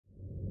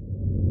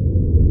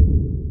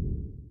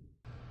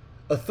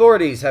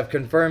Authorities have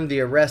confirmed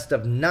the arrest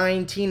of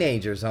 9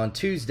 teenagers on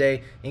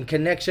Tuesday in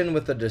connection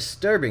with a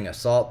disturbing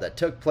assault that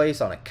took place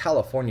on a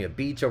California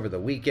beach over the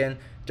weekend,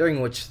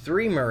 during which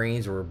 3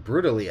 Marines were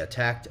brutally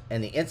attacked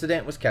and the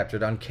incident was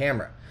captured on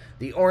camera.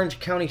 The Orange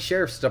County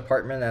Sheriff's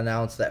Department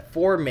announced that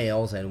 4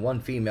 males and 1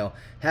 female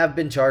have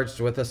been charged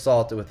with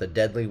assault with a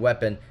deadly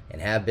weapon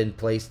and have been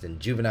placed in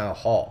juvenile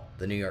hall,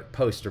 the New York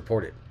Post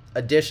reported.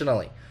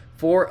 Additionally,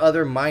 4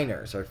 other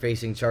minors are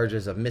facing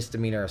charges of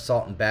misdemeanor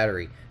assault and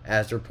battery,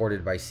 as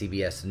reported by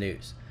CBS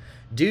News.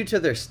 Due to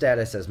their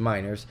status as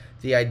minors,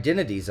 the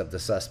identities of the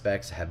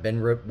suspects have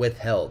been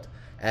withheld,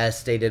 as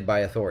stated by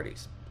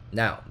authorities.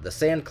 Now, the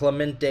San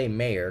Clemente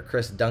mayor,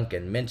 Chris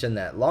Duncan, mentioned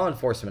that law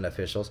enforcement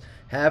officials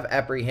have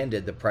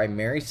apprehended the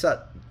primary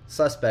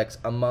suspects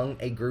among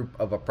a group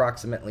of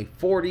approximately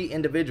 40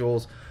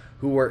 individuals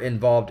who were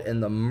involved in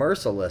the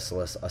merciless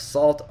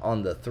assault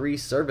on the 3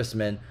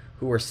 servicemen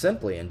who were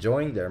simply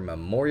enjoying their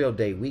Memorial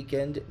Day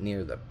weekend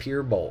near the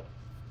Pier Bowl.